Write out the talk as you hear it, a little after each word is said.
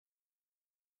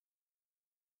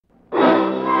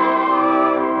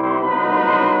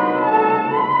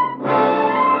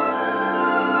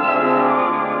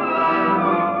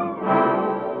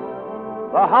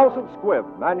House of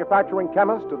Squibb, manufacturing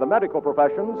chemists to the medical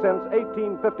profession since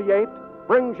 1858,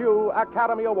 brings you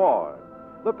Academy Award.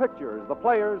 The pictures, the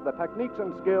players, the techniques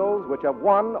and skills which have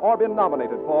won or been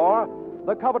nominated for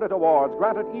the coveted awards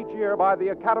granted each year by the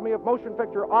Academy of Motion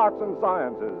Picture Arts and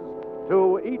Sciences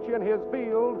to each in his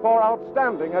field for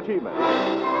outstanding achievement.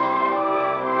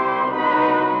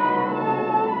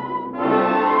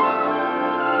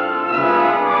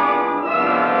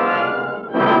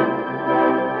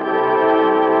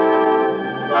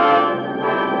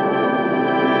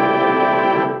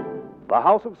 The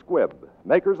House of Squibb,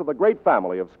 makers of the great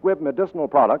family of Squibb medicinal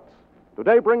products,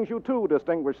 today brings you two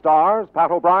distinguished stars,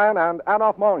 Pat O'Brien and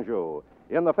Anoff Mongeau,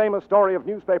 in the famous story of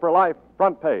newspaper life,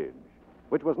 Front Page,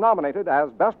 which was nominated as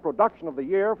Best Production of the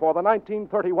Year for the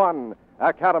 1931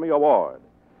 Academy Award.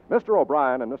 Mr.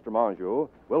 O'Brien and Mr. Mongeau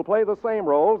will play the same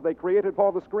roles they created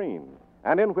for the screen,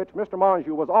 and in which Mr.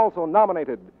 Mongeau was also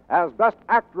nominated as Best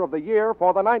Actor of the Year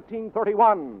for the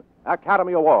 1931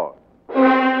 Academy Award.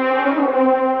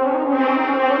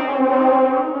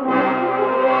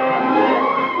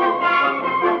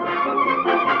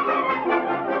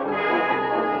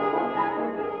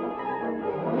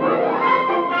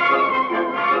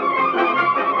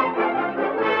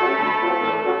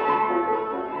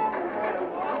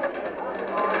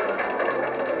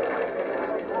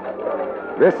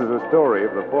 This is a story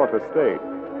of the Fourth Estate,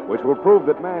 which will prove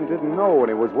that man didn't know when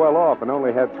he was well off and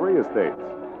only had 3 estates.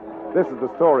 This is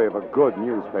the story of a good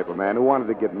newspaper man who wanted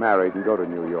to get married and go to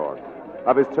New York,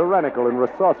 of his tyrannical and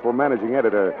resourceful managing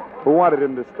editor who wanted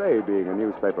him to stay being a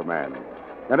newspaper man,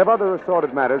 and of other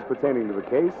assorted matters pertaining to the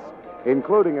case,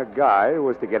 including a guy who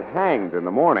was to get hanged in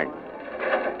the morning.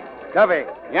 Duffy.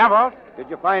 Yeah, boss? Did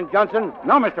you find Johnson?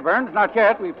 No, Mr. Burns, not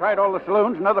yet. We've tried all the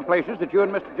saloons and other places that you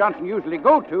and Mr. Johnson usually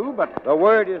go to, but... The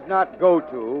word is not go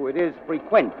to, it is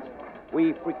frequent.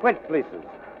 We frequent places.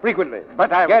 Frequently.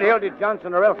 But I... Get Hildy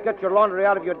Johnson or else get your laundry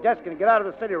out of your desk and get out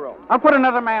of the city room. I'll put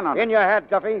another man on it. In your hat,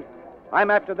 Duffy.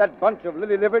 I'm after that bunch of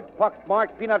lily-livered,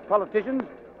 pock-marked, peanut politicians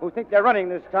who think they're running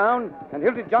this town, and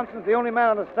Hildy Johnson's the only man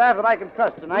on the staff that I can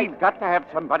trust tonight. We've got to have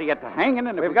somebody at the hanging,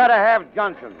 and We've got to have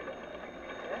Johnson.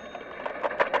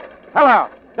 Hello,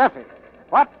 Duffy.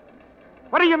 What?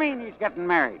 What do you mean he's getting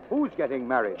married? Who's getting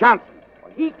married? Johnson.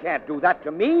 Well, he can't do that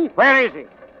to me. Where is he?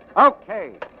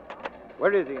 Okay.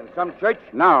 Where is he? In some church?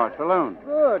 No, a saloon.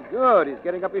 Good, good. He's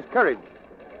getting up his courage.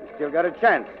 He's still got a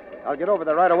chance. I'll get over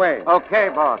there right away. Okay,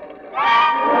 boss.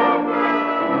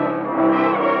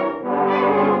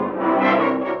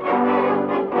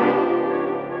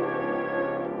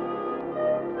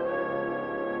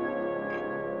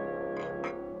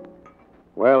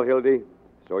 Well, Hildy,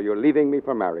 so you're leaving me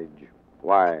for marriage.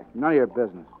 Why? None of your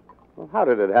business. Well, how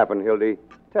did it happen, Hildy?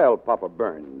 Tell Papa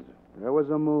Burns. There was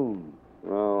a moon.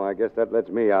 Oh, I guess that lets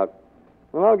me out.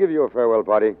 Well, I'll give you a farewell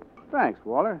party. Thanks,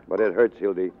 Waller. But it hurts,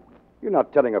 Hildy. You're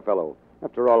not telling a fellow,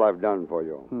 after all I've done for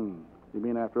you. You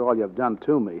mean after all you've done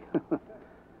to me?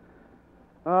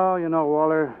 Oh, you know,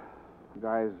 Waller, a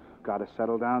guy's got to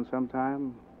settle down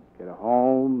sometime. Get a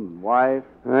home, wife.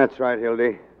 That's right,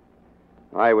 Hildy.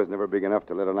 I was never big enough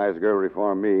to let a nice girl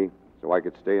reform me, so I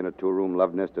could stay in a 2-room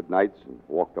love nest at nights and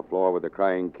walk the floor with a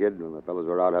crying kid when the fellows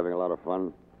were out having a lot of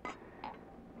fun.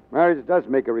 Marriage does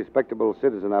make a respectable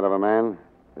citizen out of a man.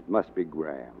 It must be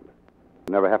grand.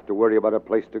 You never have to worry about a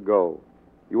place to go.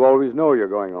 You always know you're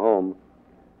going home.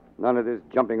 None of this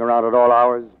jumping around at all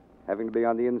hours, having to be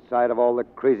on the inside of all the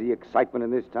crazy excitement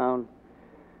in this town.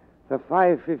 The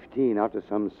 5:15 out to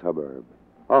some suburb.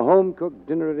 A home-cooked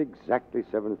dinner at exactly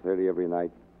 7:30 every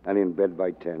night, and in bed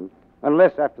by 10.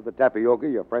 Unless after the tapioca,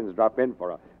 your friends drop in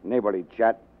for a neighborly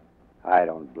chat. I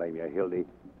don't blame you, Hildy.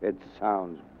 It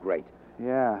sounds great.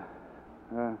 Yeah.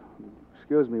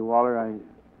 Excuse me, Waller. I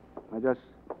just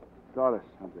thought of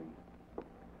something.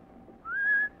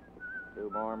 2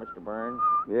 more, Mr. Burns?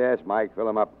 Yes, Mike, fill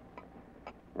him up.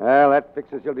 Well, that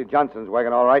fixes Hildy Johnson's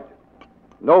wagon, all right.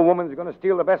 No woman's going to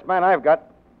steal the best man I've got.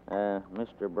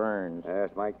 Mr. Burns. Yes,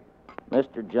 Mike.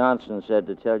 Mr. Johnson said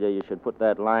to tell you should put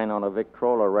that line on a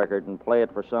Victrola record and play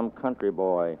it for some country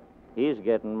boy. He's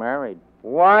getting married.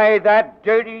 Why, that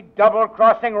dirty,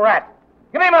 double-crossing rat.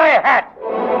 Give me my hat!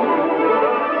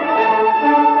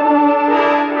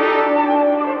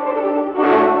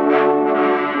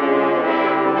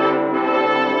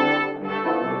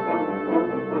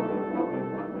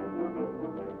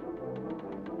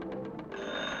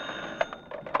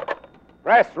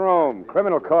 Press room,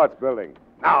 criminal courts building.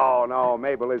 No,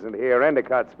 Mabel isn't here.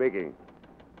 Endicott speaking.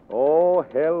 Oh,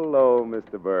 hello,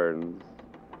 Mr. Burns.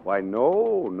 Why,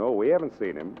 no, we haven't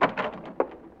seen him.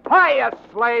 Hiya,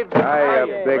 slaves!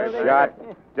 Hiya, big shot.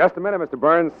 Just a minute, Mr.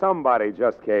 Burns. Somebody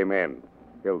just came in.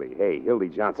 Hildy. Hey, Hildy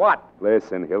Johnson. What?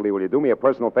 Listen, Hildy, will you do me a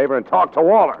personal favor and talk to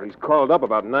Waller? He's called up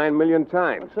about 9 million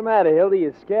times. What's the matter, Hildy?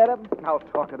 You scared of him? I'll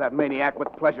talk to that maniac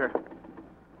with pleasure.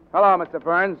 Hello, Mr.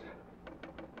 Burns.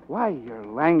 Why, your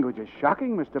language is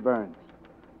shocking, Mr. Burns.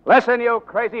 Listen, you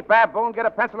crazy baboon. Get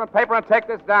a pencil and paper and take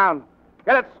this down.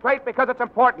 Get it straight because it's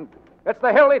important. It's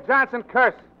the Hildy Johnson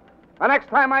curse. The next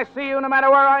time I see you, no matter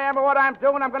where I am or what I'm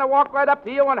doing, I'm going to walk right up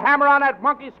to you and hammer on that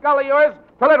monkey skull of yours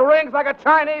till it rings like a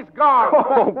Chinese gong.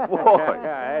 Oh, boy.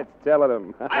 That's telling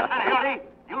him. Hildy,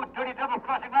 you dirty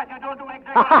double-crossing rat, you don't do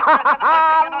exactly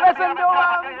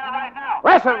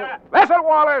Listen to him. Listen,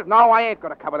 Waller. No, I ain't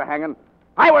going to cover the hanging.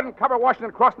 I wouldn't cover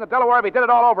Washington crossing the Delaware if he did it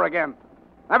all over again.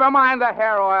 Never mind the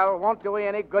hair oil. Won't do you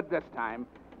any good this time.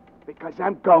 Because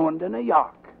I'm going to New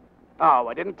York. Oh,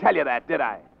 I didn't tell you that, did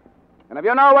I? And if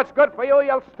you know what's good for you,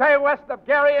 you'll stay west of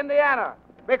Gary, Indiana.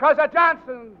 Because a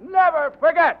Johnson never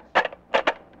forgets.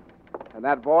 And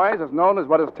that, boys, is known as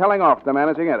what is telling off the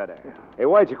managing editor. Hey,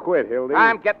 why'd you quit, Hildy?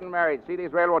 I'm getting married. See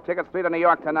these railroad tickets, 3 to New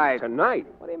York tonight. Tonight?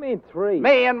 What do you mean, 3?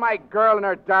 Me and my girl and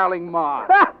her darling Ma.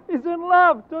 He's in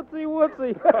love. Tootsie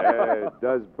Wootsie.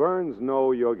 Does Burns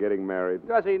know you're getting married?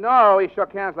 Does he know? He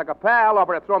shook hands like a pal,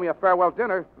 offered to throw me a farewell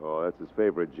dinner. Oh, that's his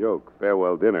favorite joke.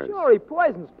 Farewell dinners. Sure, he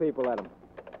poisons people at him.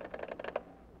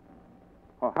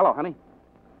 Oh, hello, honey.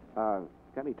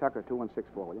 Get me Tucker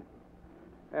 2164, will you?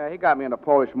 He got me into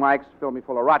Polish mics, filled me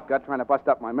full of rot gut, trying to bust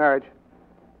up my marriage.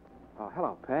 Oh,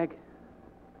 hello, Peg.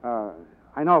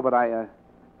 I know, but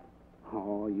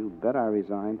Oh, you bet I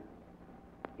resigned.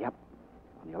 Yep,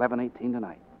 on the 11:18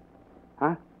 tonight.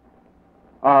 Huh?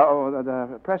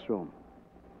 The press room.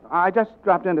 I just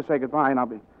dropped in to say goodbye, and I'll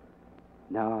be...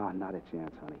 No, not a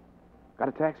chance, honey. Got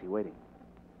a taxi waiting.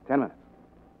 10 minutes.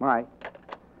 Bye.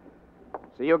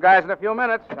 See you guys in a few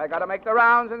minutes. I got to make the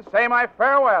rounds and say my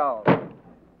farewell.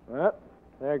 Well,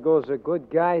 there goes a good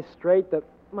guy straight to...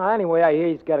 Well, anyway, I hear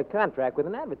he's got a contract with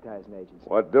an advertising agency.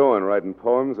 What doing? Writing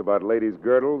poems about ladies'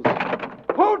 girdles?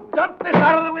 Who dumped this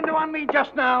out of the window on me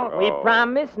just now? We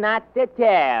promise not to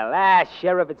tell.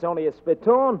 Sheriff, it's only a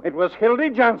spittoon. It was Hildy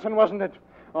Johnson, wasn't it?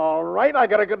 All right, I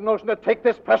got a good notion to take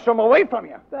this press room away from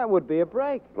you. That would be a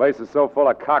break. Place is so full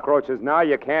of cockroaches now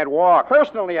you can't walk.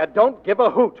 Personally, I don't give a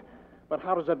hoot. But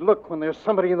how does it look when there's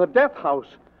somebody in the death house?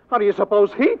 How do you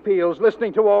suppose he feels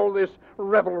listening to all this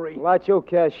revelry? Let you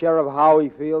care, Sheriff, how he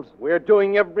feels. We're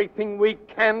doing everything we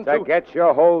can To get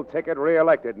your whole ticket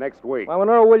reelected next week. Well, when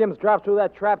Earl Williams drops through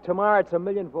that trap tomorrow, it's 1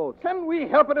 million votes. Can we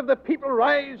help it if the people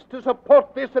rise to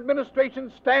support this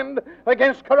administration's stand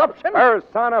against corruption?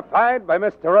 Personified by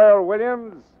Mr. Earl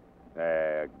Williams.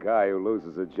 A guy who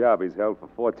loses a job he's held for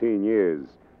 14 years.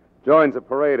 Joins a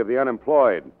parade of the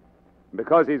unemployed.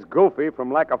 Because he's goofy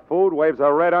from lack of food, waves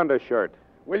a red undershirt.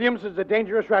 Williams is a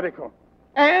dangerous radical.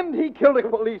 And he killed a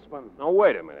policeman. Now,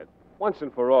 wait a minute. Once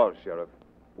and for all, Sheriff.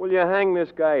 Will you hang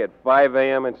this guy at 5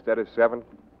 a.m. instead of 7?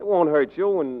 It won't hurt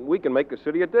you, and we can make a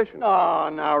city edition. Oh,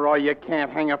 now, Roy, you can't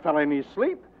hang a fella in his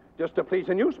sleep just to please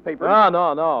a newspaper.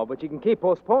 No. But you can keep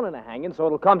postponing the hanging so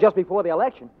it'll come just before the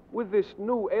election. With this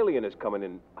new alienist coming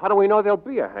in, how do we know there'll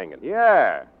be a hanging?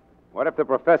 Yeah. What if the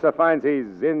professor finds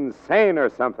he's insane or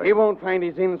something? He won't find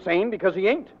he's insane because he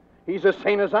ain't. He's as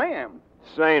sane as I am.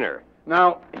 Saner.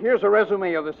 Now, here's a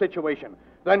resume of the situation.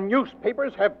 The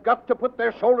newspapers have got to put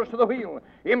their shoulders to the wheel.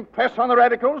 Impress on the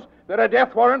radicals that a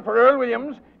death warrant for Earl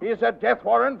Williams is a death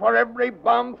warrant for every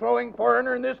bomb-throwing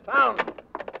foreigner in this town.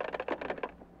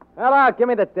 Hello, give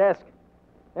me the desk.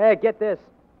 Hey, get this.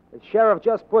 The sheriff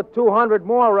just put 200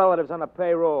 more relatives on the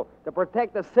payroll to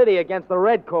protect the city against the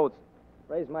redcoats.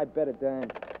 Raise my bet a dime.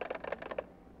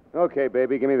 Okay,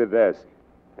 baby, give me the desk.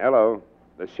 Hello.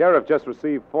 The sheriff just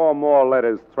received 4 more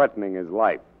letters threatening his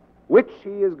life, which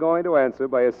he is going to answer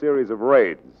by a series of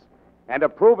raids. And to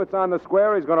prove it's on the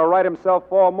square, he's going to write himself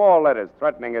 4 more letters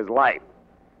threatening his life.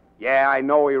 Yeah, I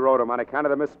know he wrote them on account of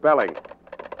the misspelling.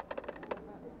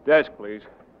 Desk, please.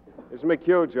 This is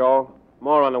McHugh, Joe.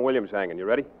 More on the Williams hanging. You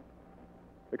ready?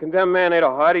 The condemned man ate a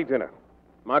hearty dinner.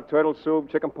 Mock turtle soup,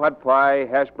 chicken pot pie,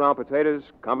 hash brown potatoes,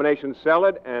 combination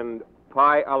salad, and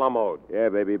pie a la mode. Yeah,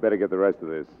 baby, you better get the rest of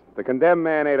this. The condemned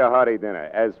man ate a hearty dinner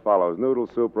as follows. Noodle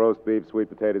soup, roast beef, sweet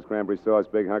potatoes, cranberry sauce,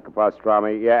 big hunk of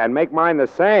pastrami. Yeah, and make mine the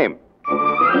same.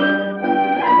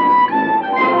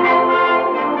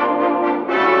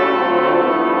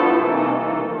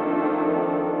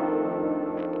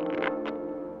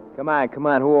 Come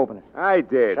on, who opened it? I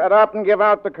did. Shut up and give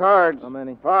out the cards. How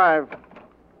many? 5.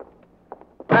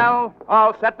 Well,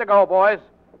 all set to go, boys.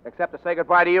 Except to say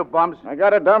goodbye to you, bums. I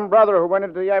got a dumb brother who went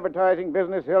into the advertising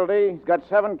business, Hildy. He's got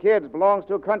 7 kids, belongs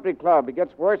to a country club. He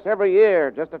gets worse every year,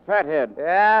 just a fathead.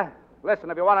 Yeah?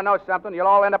 Listen, if you want to know something, you'll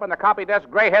all end up in the copy desk,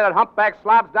 gray-headed, humpback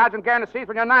slobs dodging guarantees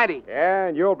when you're 90.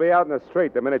 And you'll be out in the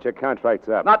street the minute your contract's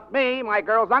up. Not me. My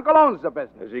girl's uncle owns the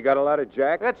business. Has he got a lot of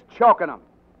jack? It's choking him.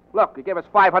 Look, he gave us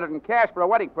 $500 in cash for a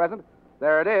wedding present.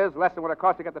 There it is, less than what it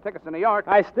cost to get the tickets to New York.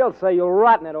 I still say you'll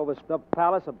rot in that overstuffed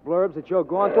palace of blurbs that you're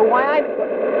going to. Why,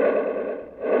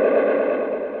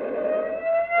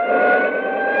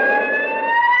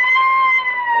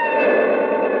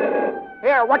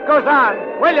 Here, what goes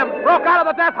on? Williams broke out of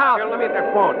the death house. Here, let me get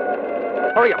that phone.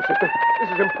 Hurry up, sister.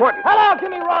 This is important. Hello,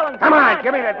 Jimmy Rollins. Come on,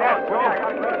 give me the desk,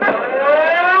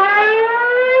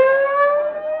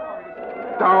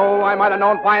 Oh, I might have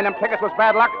known buying them tickets was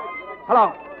bad luck.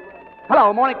 Hello.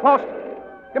 Hello, Morning Post.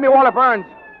 Give me Walter Burns.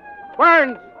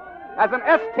 Burns, as an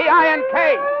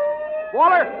S-T-I-N-K.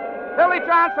 Waller, Billy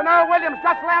Johnson, Earl Williams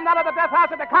just slammed out of the death house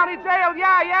at the county jail.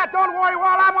 Yeah, don't worry,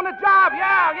 Wall, I'm on the job.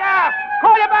 Yeah.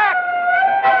 Call you back.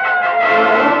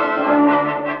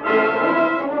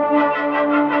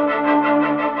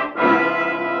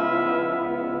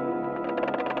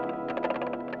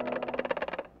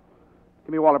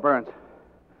 Give me Walter Burns.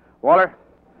 Waller,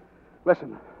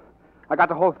 listen. I got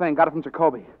the whole thing. Got it from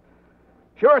Jacoby.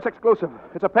 Sure, it's exclusive.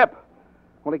 It's a pip.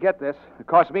 Only get this. It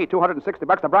cost me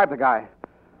 $260 to bribe the guy.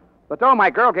 The dough my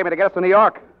girl gave me to get us to New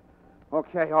York.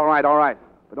 Okay, all right.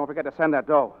 But don't forget to send that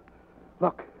dough.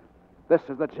 Look, this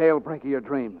is the jailbreak of your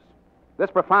dreams. This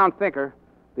profound thinker,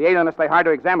 the alienist they hired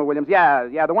to examine Williams,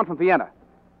 yeah, the one from Vienna.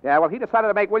 Yeah, well, he decided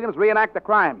to make Williams reenact the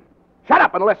crime. Shut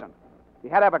up and listen. He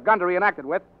had to have a gun to reenact it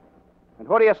with. And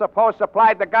who do you suppose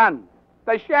supplied the gun?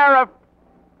 The sheriff.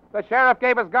 The sheriff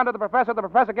gave his gun to the professor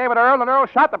gave it to Earl, and Earl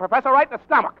shot the professor right in the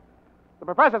stomach. The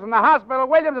professor's in the hospital,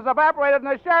 Williams is evaporated, and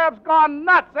the sheriff's gone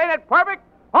nuts. Ain't it perfect?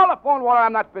 Hold the phone, Waller,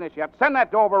 I'm not finished yet. Send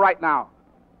that dough over right now.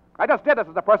 I just did this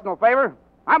as a personal favor.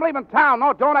 I'm leaving town.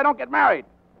 No, I don't get married.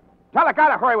 Tell the guy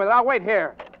to hurry with it. I'll wait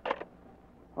here.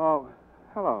 Oh,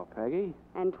 hello, Peggy.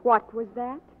 And what was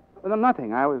that? Well,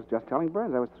 nothing. I was just telling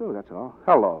Burns I was through, that's all.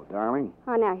 Hello, darling.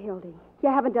 Oh, now, Hildy, you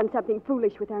haven't done something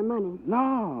foolish with our money.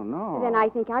 No. Then I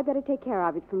think I better take care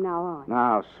of it from now on.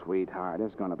 Now, sweetheart,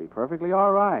 it's going to be perfectly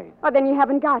all right. Oh, then you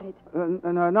haven't got it.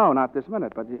 No, not this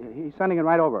minute, but he's sending it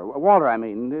right over. Walter, I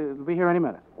mean. He'll be here any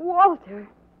minute. Walter?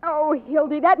 Oh,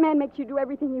 Hildy, that man makes you do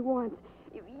everything he wants.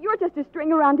 You're just a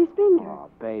string around his finger. Oh,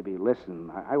 baby,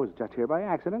 listen. I was just here by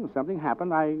accident, and something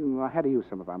happened. I had to use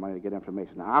some of our money to get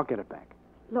information. Now, I'll get it back.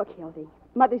 Look, Hildy,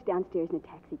 Mother's downstairs in a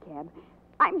taxi cab.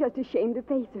 I'm just ashamed to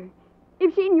face her.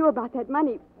 If she knew about that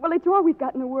money, well, it's all we've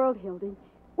got in the world, Hildy.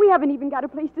 We haven't even got a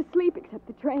place to sleep except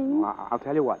the train. Well, I'll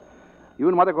tell you what. You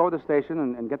and Mother go to the station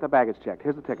and get the baggage checked.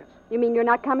 Here's the tickets. You mean you're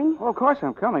not coming? Oh, of course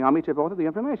I'm coming. I'll meet you both at the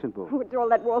information booth. Oh, it's all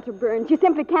that Walter Burns. You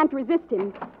simply can't resist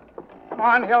him. Come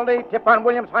on, Hildy. Tip on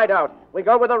Williams' hideout. We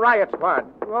go with the riot squad.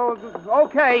 Well,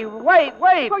 okay. Wait.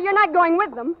 Oh, you're not going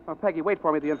with them? Oh, Peggy, wait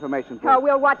for me at the information booth. Oh,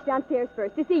 we'll watch downstairs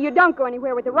first to see you don't go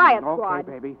anywhere with the riot squad.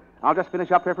 Okay, baby. I'll just finish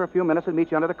up here for a few minutes and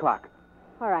meet you under the clock.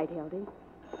 All right, Hildy.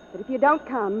 But if you don't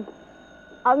come,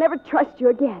 I'll never trust you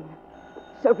again.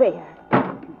 So there.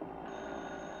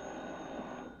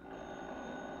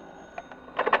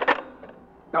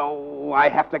 Oh, I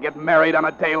have to get married on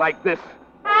a day like this.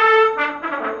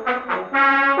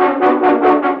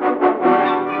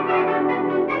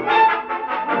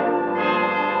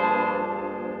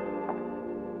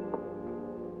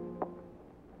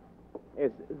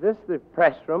 Is this the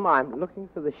press room? I'm looking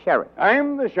for the sheriff.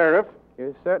 I'm the sheriff.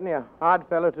 You're certainly a hard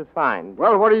fellow to find.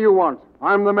 Well, what do you want?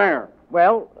 I'm the mayor.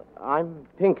 Well, I'm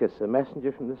Pincus, a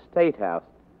messenger from the State House.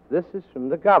 This is from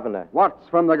the governor. What's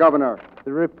from the governor?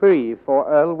 The reprieve for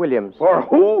Earl Williams. For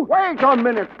who? Wait a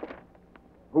minute.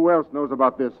 Who else knows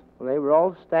about this? Well, they were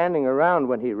all standing around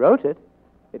when he wrote it.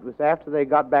 It was after they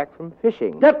got back from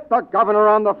fishing. Get the governor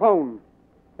on the phone.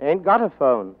 They ain't got a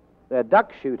phone. They're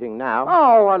duck shooting now.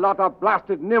 Oh, a lot of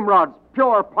blasted nimrods.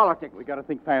 Pure politics. We got to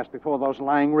think fast before those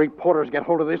lying reporters get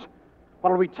hold of this.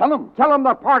 What'll we tell them? Tell them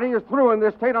the party is through in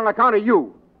this state on account of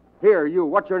you. Here, you.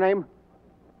 What's your name?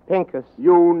 Pincus.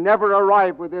 You never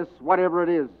arrived with this, whatever it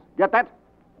is. Get that?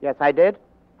 Yes, I did.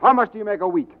 How much do you make a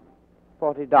week?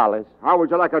 $40. How would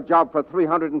you like a job for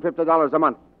 $350 a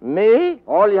month? Me?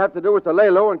 All you have to do is to lay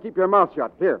low and keep your mouth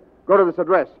shut. Here, go to this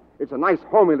address. It's a nice,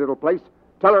 homey little place.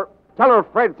 Tell her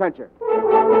Fred sent you.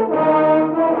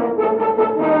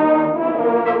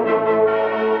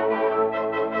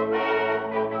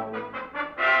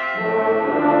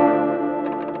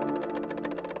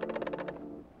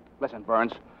 Listen,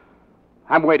 Burns.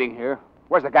 I'm waiting here.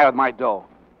 Where's the guy with my dough?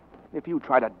 If you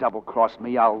try to double-cross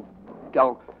me, I'll...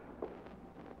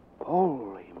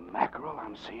 Holy mackerel,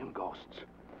 I'm seeing ghosts.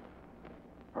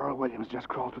 Earl Williams just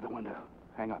crawled through the window.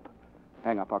 Hang up.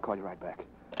 Hang up. I'll call you right back.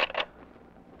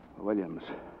 Williams,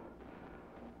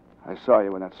 I saw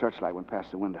you when that searchlight went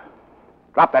past the window.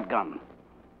 Drop that gun.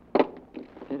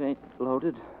 It ain't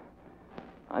loaded.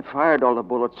 I fired all the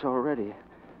bullets already.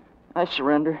 I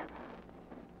surrender.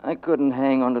 I couldn't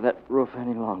hang onto that roof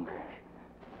any longer.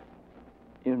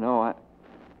 You know,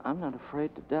 I'm not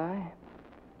afraid to die.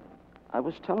 I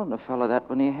was telling the fella that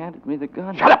when he handed me the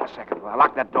gun. Shut up a second. I'll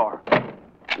lock that door.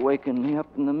 Waking me up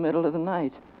in the middle of the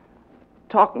night.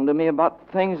 Talking to me about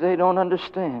things they don't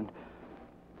understand.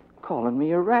 Calling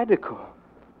me a radical.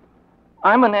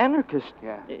 I'm an anarchist.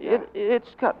 Yeah. It's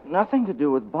got nothing to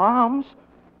do with bombs.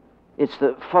 It's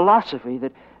the philosophy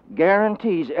that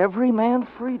guarantees every man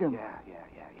freedom. Yeah.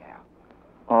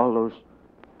 All those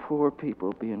poor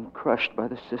people being crushed by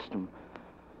the system.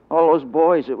 All those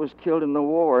boys that was killed in the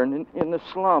war and in the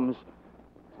slums.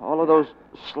 All of those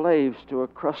slaves to a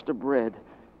crust of bread.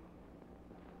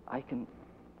 I can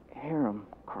hear them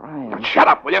crying. Shut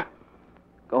up, will you?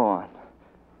 Go on.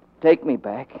 Take me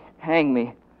back. Hang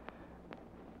me.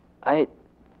 I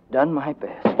done my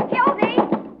best. Hildy!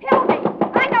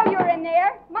 I know you're in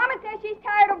there. Mama says she's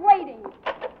tired of waiting.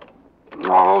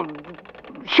 No.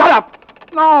 Shut up!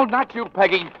 No, not you,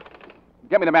 Peggy.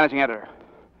 Get me the managing editor.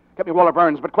 Get me Walter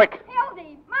Burns, but quick.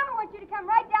 Hildy, Mama wants you to come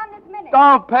right down this minute.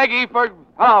 Don't, Peggy,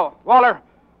 Hello, Walter.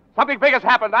 Something big has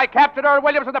happened. I captured Earl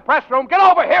Williams in the press room. Get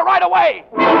over here right away!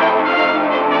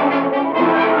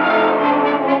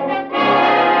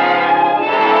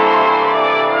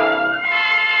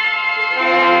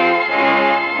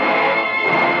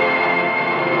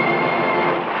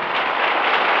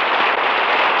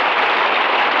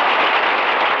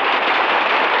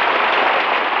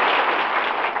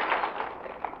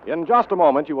 In just a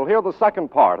moment, you will hear the second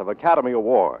part of Academy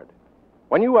Award.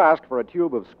 When you ask for a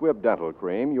tube of Squibb Dental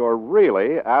Cream, you're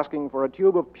really asking for a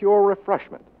tube of pure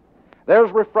refreshment.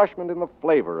 There's refreshment in the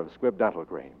flavor of Squibb Dental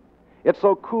Cream. It's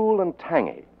so cool and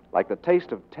tangy, like the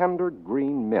taste of tender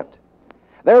green mint.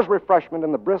 There's refreshment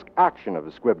in the brisk action of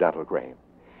the Squibb Dental Cream.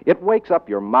 It wakes up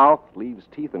your mouth, leaves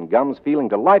teeth and gums feeling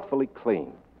delightfully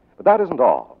clean. But that isn't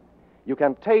all. You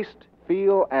can taste,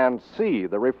 feel, and see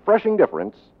the refreshing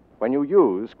difference when you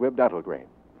use Squibb Dental Cream.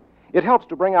 It helps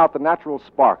to bring out the natural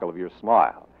sparkle of your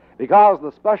smile because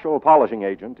the special polishing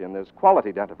agent in this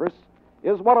quality dentifrice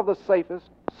is one of the safest,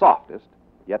 softest,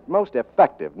 yet most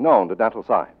effective known to dental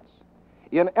science.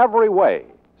 In every way,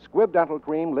 Squibb Dental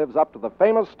Cream lives up to the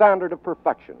famous standard of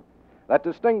perfection that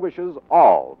distinguishes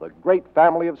all the great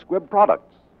family of Squibb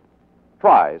products.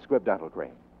 Try Squibb Dental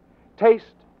Cream.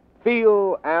 Taste,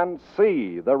 feel, and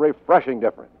see the refreshing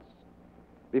difference.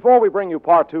 Before we bring you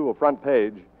part two of Front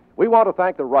Page, we want to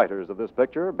thank the writers of this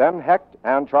picture, Ben Hecht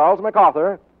and Charles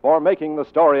MacArthur, for making the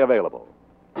story available.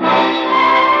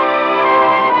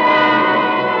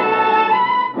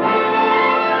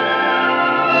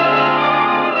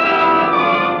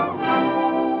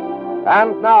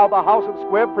 And now the House of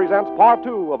Squibb presents part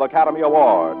two of Academy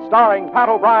Award, starring Pat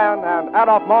O'Brien and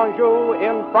Adolphe Menjou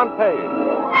in Front Page.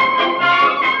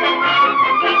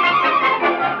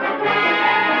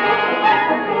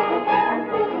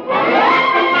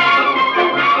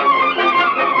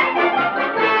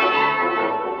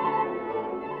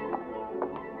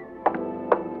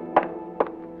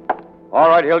 All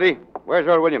right, Hildy. Where's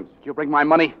Earl Williams? Did you bring my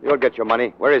money? You'll get your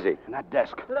money. Where is he? In that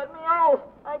desk. Let me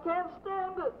out. I can't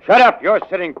stand it. Shut up. You're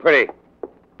sitting pretty.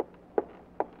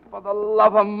 For the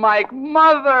love of Mike,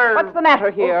 Mother! What's the matter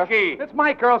here? Who's she? It's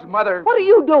my girl's mother. What are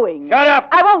you doing? Shut up!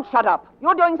 I won't shut up.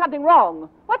 You're doing something wrong.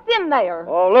 What's in there?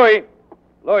 Oh, Louis.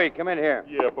 Louis, come in here.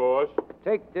 Yeah, boss.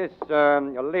 Take this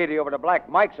lady over to Black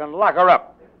Mike's and lock her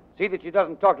up. See that she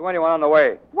doesn't talk to anyone on the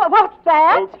way. What's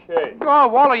that? Okay. Oh,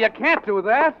 Walter, you can't do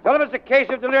that. Tell him it's a case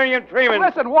of delirium tremens.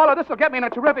 Listen, Walter, this will get me in a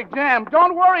terrific jam.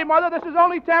 Don't worry, Mother. This is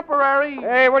only temporary.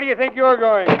 Hey, where do you think you're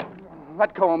going?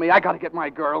 Let go of me. I got to get my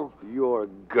girl. Your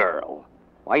girl.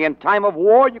 Why, in time of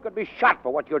war, you could be shot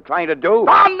for what you're trying to do.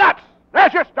 Oh, nuts!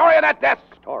 There's your story in that desk.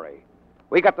 Story.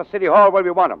 We got the city hall where we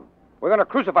want him. We're going to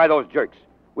crucify those jerks.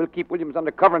 We'll keep Williams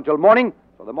undercover until morning,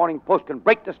 so the Morning Post can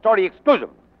break the story exclusive.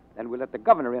 Then we'll let the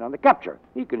governor in on the capture.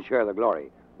 He can share the glory.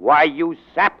 Why, you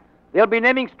sap, they'll be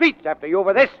naming streets after you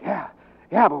over this. Yeah,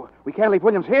 but we can't leave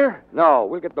Williams here. No,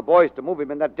 we'll get the boys to move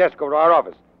him in that desk over to our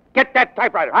office. Get that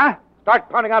typewriter. Huh? Start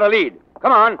pounding out a lead.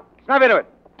 Come on, snap into it.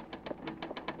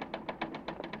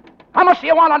 How much do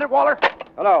you want on it, Walter?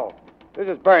 Hello, this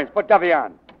is Burns. Put Duffy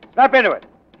on. Snap into it.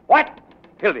 What?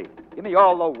 Hildy, give me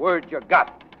all the words you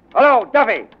got. Hello,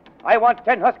 Duffy. I want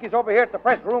 10 Huskies over here at the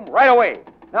press room right away.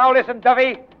 Now listen,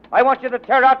 Duffy. I want you to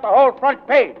tear out the whole front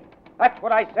page. That's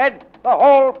what I said. The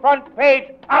whole front page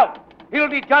out.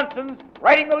 Hildy Johnson's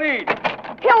writing the lead.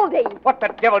 Hildy! What the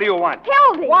devil do you want?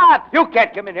 Hildy! What? You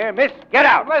can't come in here, miss. Get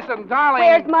out. Listen, darling.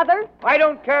 Where's Mother? I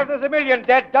don't care if there's a million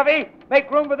dead, Duffy. Make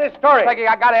room for this story. Peggy,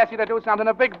 I gotta ask you to do something.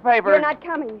 A big favor. You're not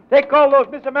coming. Take all those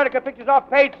Miss America pictures off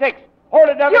page 6. Hold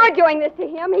it, Duffy. You're doing this to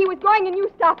him. He was going and you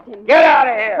stopped him. Get out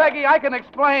of here. Peggy, I can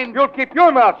explain. You'll keep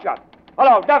your mouth shut.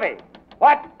 Hello, Duffy.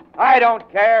 What? I don't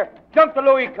care. Jump the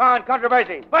Louis Kahn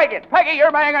controversy. Spike it. Peggy,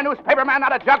 you're marrying a newspaper man,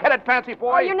 not a junk-headed fancy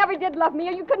boy. Oh, you never did love me,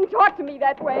 or you couldn't talk to me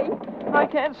that way. I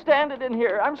can't stand it in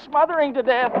here. I'm smothering to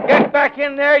death. Get back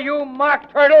in there, you mock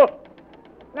turtle.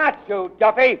 Not you,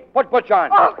 Duffy. Put Butch on.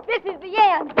 Oh, this is the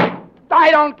end.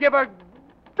 I don't give a...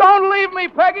 Don't leave me,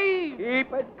 Peggy.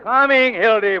 Keep it coming,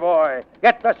 Hildy boy.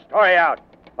 Get the story out.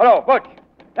 Hello, Butch.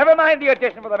 Never mind the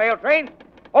audition for the mail train.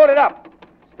 Hold it up.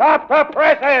 Stop the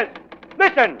presses.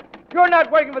 Listen, you're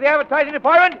not working for the advertising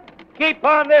department. Keep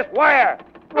on this wire.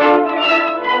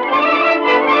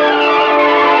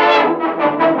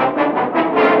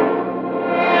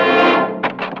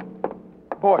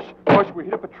 Boss, we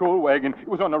hit a patrol wagon. It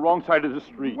was on the wrong side of the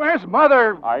street. Where's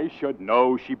Mother? I should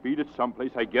know. She beat it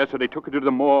someplace, I guess, or they took her to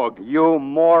the morgue. You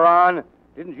moron.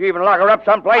 Didn't you even lock her up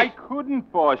someplace? I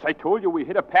couldn't, boss. I told you we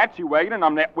hit a patsy wagon, and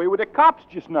I'm that way with the cops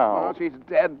just now. Oh, she's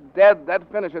dead.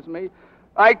 That finishes me.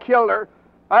 I killed her.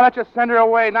 I let you send her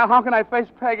away. Now how can I face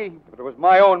Peggy? If it was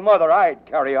my own mother, I'd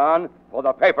carry on for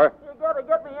the paper. You gotta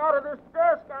get me out of this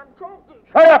desk. I'm choking.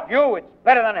 Shut up, you. It's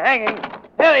better than hanging.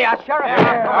 Here you are, Sheriff.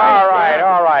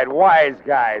 All right. Wise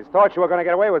guys. Thought you were going to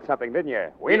get away with something, didn't you?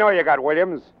 We know you got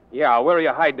Williams. Yeah, where are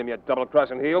you hiding him, you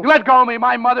double-crossing heel? Let go of me.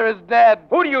 My mother is dead.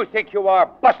 Who do you think you are,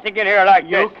 busting in here like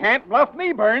You this? can't bluff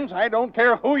me, Burns. I don't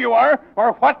care who you are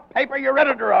or what paper you're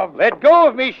editor of. Let go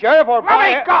of me, Sheriff, or...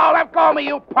 Let me go. Let go of me,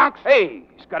 you punks. Hey,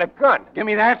 he's got a gun. Give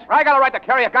me that. I got a right to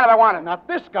carry a gun if I want it. Not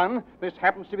this gun. This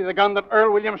happens to be the gun that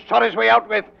Earl Williams shot his way out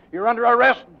with. You're under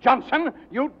arrest, Johnson.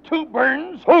 You too,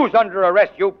 Burns. Who's under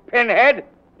arrest, you pinhead?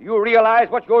 Do you realize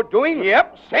what you're doing?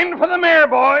 Yep. Send for the mayor,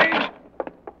 boys.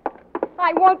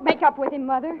 I won't make up with him,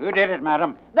 Mother. Who did it,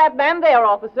 madam? That man there,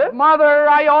 officer. Mother,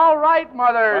 are you all right,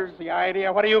 Mother? What's the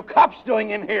idea? What are you cops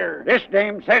doing in here? This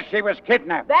dame says she was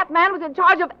kidnapped. That man was in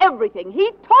charge of everything.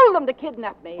 He told them to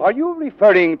kidnap me. Are you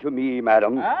referring to me,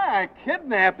 madam? Ah,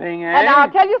 kidnapping, eh? And I'll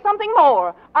tell you something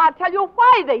more. I'll tell you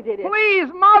why they did it. Please,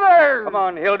 Mother. Come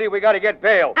on, Hildy, we got to get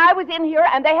bail. I was in here,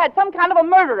 and they had some kind of a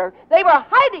murderer. They were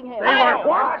hiding him. They were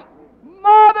what?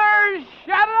 Mother,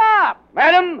 shut up.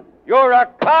 Madam, you're a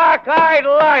cockeyed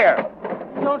liar.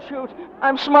 Don't shoot.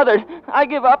 I'm smothered. I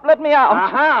give up. Let me out.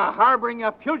 Aha, harboring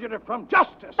a fugitive from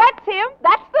justice. That's him.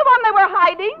 That's the one they were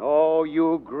hiding. Oh,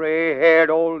 you gray-haired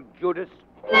old Judas.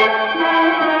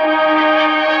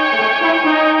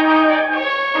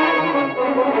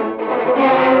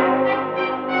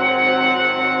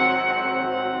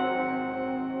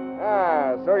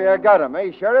 So you got him,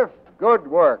 eh, Sheriff? Good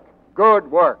work.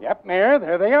 Good work. Yep, Mayor,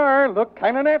 there they are. Look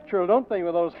kind of natural, don't they,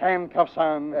 with those handcuffs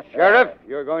on? Sheriff,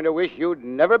 you're going to wish you'd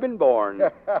never been born.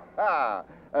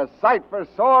 A sight for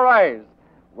sore eyes.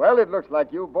 Well, it looks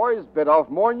like you boys bit off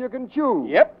more than you can chew.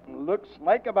 Yep, looks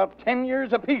like about 10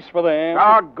 years apiece for them.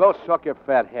 Oh, go suck your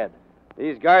fat head.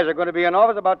 These guys are going to be in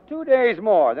office about 2 days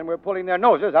more. Then we're pulling their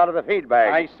noses out of the feed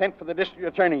bag. I sent for the district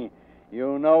attorney.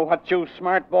 You know what you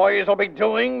smart boys will be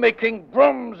doing, making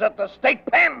brooms at the state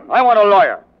pen. I want a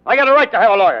lawyer. I got a right to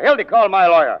have a lawyer. Hildy, call my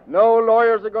lawyer. No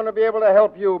lawyers are going to be able to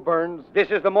help you, Burns. This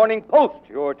is the Morning Post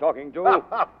you're talking to.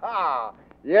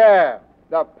 Yeah,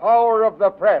 the power of the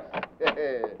press.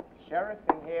 Sheriff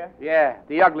in here? Yeah,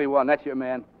 the ugly one. That's your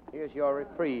man. Here's your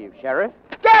reprieve, Sheriff.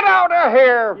 Get out of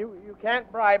here! You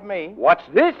can't bribe me. What's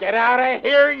this? Get out of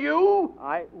here, you!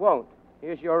 I won't.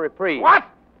 Here's your reprieve. What?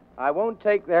 I won't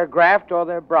take their graft or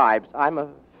their bribes. I'm a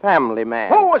family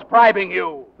man. Who was bribing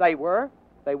you? They were.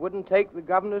 They wouldn't take the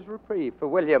governor's reprieve for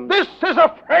Williams. This is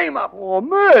a frame-up. Oh,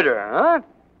 murder, huh?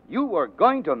 You were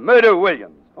going to murder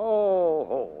Williams.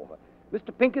 Oh.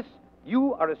 Mr. Pincus,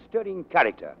 you are a stirring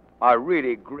character, a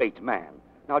really great man.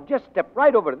 Now just step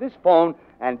right over to this phone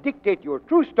and dictate your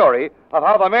true story of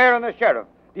how the mayor and the sheriff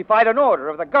defied an order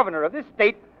of the governor of this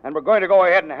state and were going to go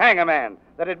ahead and hang a man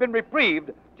that had been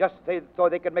reprieved just so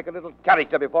they could make a little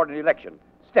character before an election.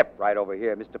 Step right over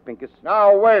here, Mr. Pincus.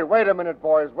 Now, wait a minute,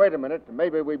 boys. Wait a minute.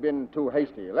 Maybe we've been too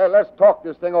hasty. Let's talk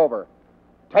this thing over.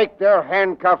 Take their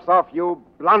handcuffs off, you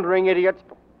blundering idiots.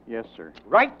 Yes, sir.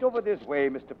 Right over this way,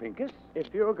 Mr. Pincus.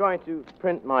 If you're going to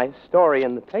print my story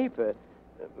in the paper,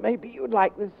 maybe you'd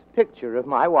like this picture of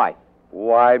my wife.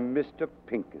 Why, Mr.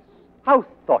 Pincus, how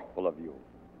thoughtful of you.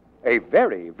 A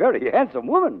very, very handsome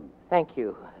woman. Thank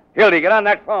you. Hildy, get on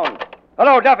that phone.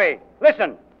 Hello, Duffy.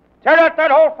 Listen. Tear out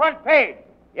that whole front page.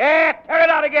 Yeah, tear it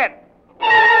out again.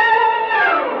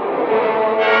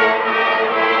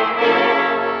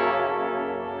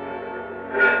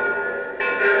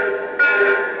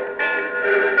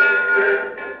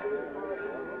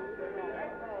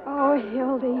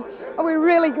 Hildy, are we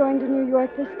really going to New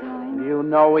York this time? You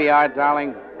know we are,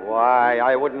 darling. Why,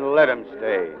 I wouldn't let him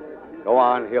stay. Go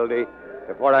on, Hildy,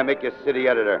 before I make you city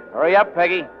editor. Hurry up,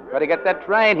 Peggy. Better get that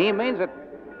train. He means it.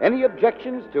 Any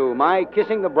objections to my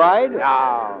kissing the bride?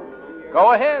 No.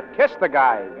 Go ahead. Kiss the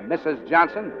guy, Mrs.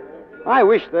 Johnson. I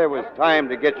wish there was time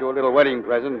to get you a little wedding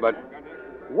present, but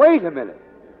wait a minute.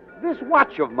 This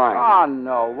watch of mine. Oh,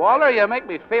 no, Walter. You make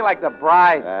me feel like the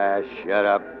bride. Shut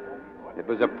up. It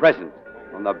was a present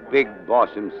from the big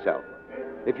boss himself.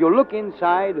 If you look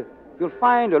inside, you'll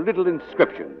find a little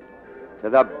inscription. To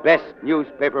the best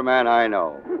newspaper man I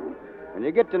know. When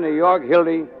you get to New York,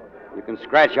 Hildy, you can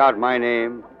scratch out my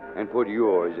name and put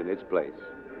yours in its place,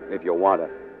 if you want to.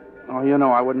 Oh, you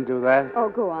know I wouldn't do that. Oh,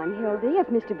 go on, Hildy, if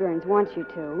Mr. Burns wants you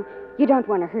to. You don't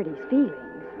want to hurt his feelings.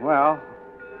 Well,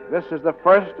 this is the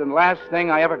first and last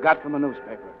thing I ever got from a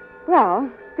newspaper. Well,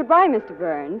 goodbye, Mr.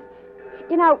 Burns.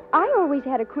 You know, I always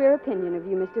had a queer opinion of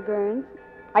you, Mr. Burns.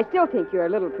 I still think you're a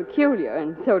little peculiar,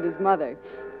 and so does Mother.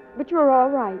 But you're all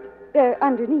right.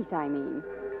 Underneath, I mean.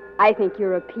 I think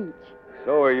you're a peach.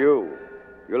 So are you.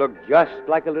 You look just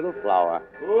like a little flower.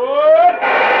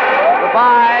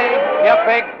 Goodbye, you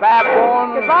big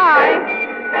baboon. Goodbye.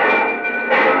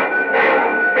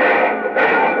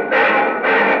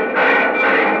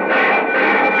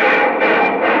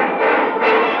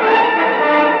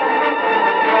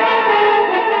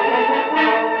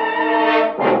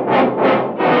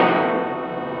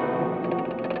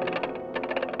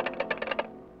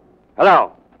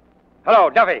 Hello. Hello,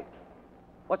 Duffy.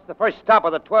 What's the first stop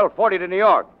of the 1240 to New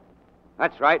York?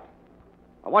 That's right.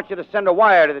 I want you to send a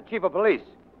wire to the chief of police.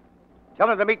 Tell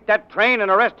him to meet that train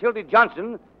and arrest Hildy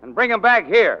Johnson and bring him back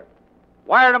here.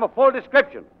 Wire him a full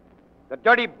description. The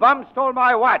dirty bum stole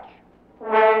my watch.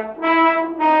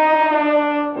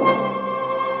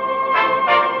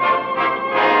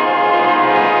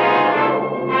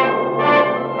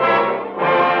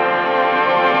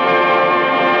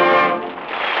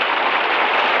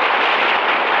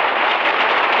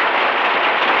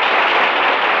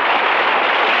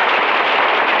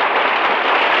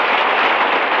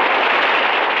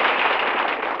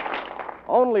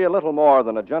 Only a little more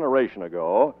than a generation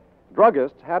ago,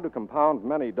 druggists had to compound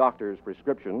many doctors'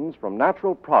 prescriptions from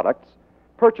natural products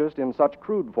purchased in such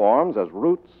crude forms as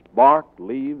roots, bark,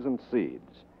 leaves, and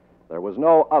seeds. There was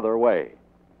no other way.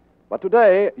 But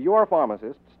today, your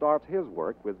pharmacist starts his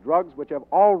work with drugs which have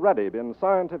already been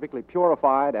scientifically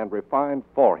purified and refined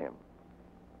for him.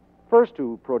 First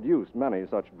to produce many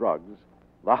such drugs,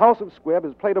 the House of Squibb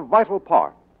has played a vital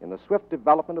part in the swift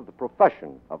development of the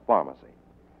profession of pharmacy.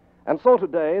 And so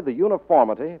today, the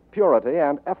uniformity, purity,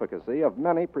 and efficacy of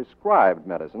many prescribed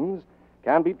medicines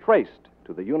can be traced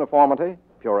to the uniformity,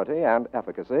 purity, and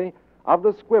efficacy of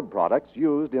the Squibb products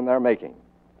used in their making.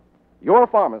 Your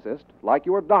pharmacist, like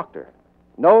your doctor,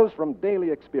 knows from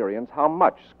daily experience how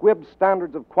much Squibb's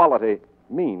standards of quality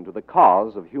mean to the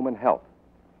cause of human health.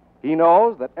 He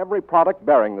knows that every product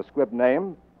bearing the Squibb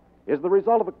name is the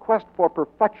result of a quest for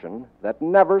perfection that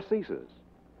never ceases.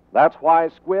 That's why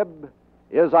Squibb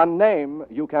is a name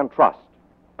you can trust.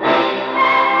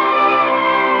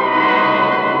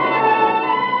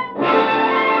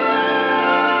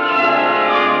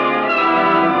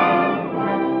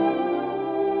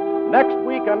 Next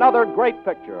week, another great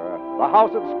picture. The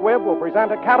House of Squibb will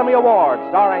present Academy Award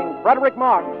starring Frederick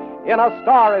March in A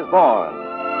Star is Born.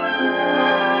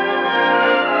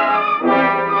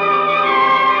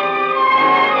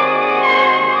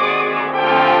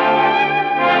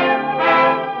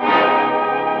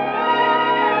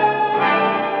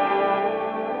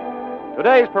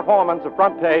 Today's performance of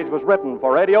Front Page was written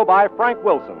for radio by Frank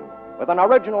Wilson, with an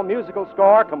original musical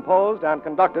score composed and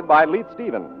conducted by Leith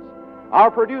Stevens. Our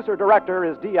producer-director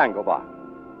is Dee Engelbach.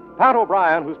 Pat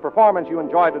O'Brien, whose performance you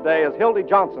enjoyed today as Hildy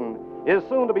Johnson, is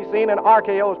soon to be seen in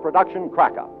RKO's production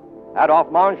Crack-Up.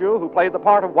 Adolphe Manjou, who played the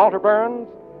part of Walter Burns,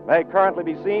 may currently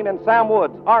be seen in Sam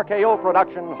Wood's RKO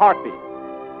production Heartbeat.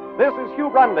 This is Hugh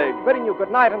Brundage bidding you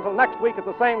good night until next week at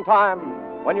the same time,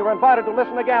 when you're invited to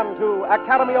listen again to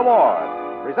Academy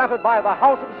Award, presented by the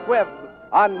House of Squibb,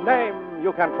 a name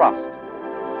you can trust.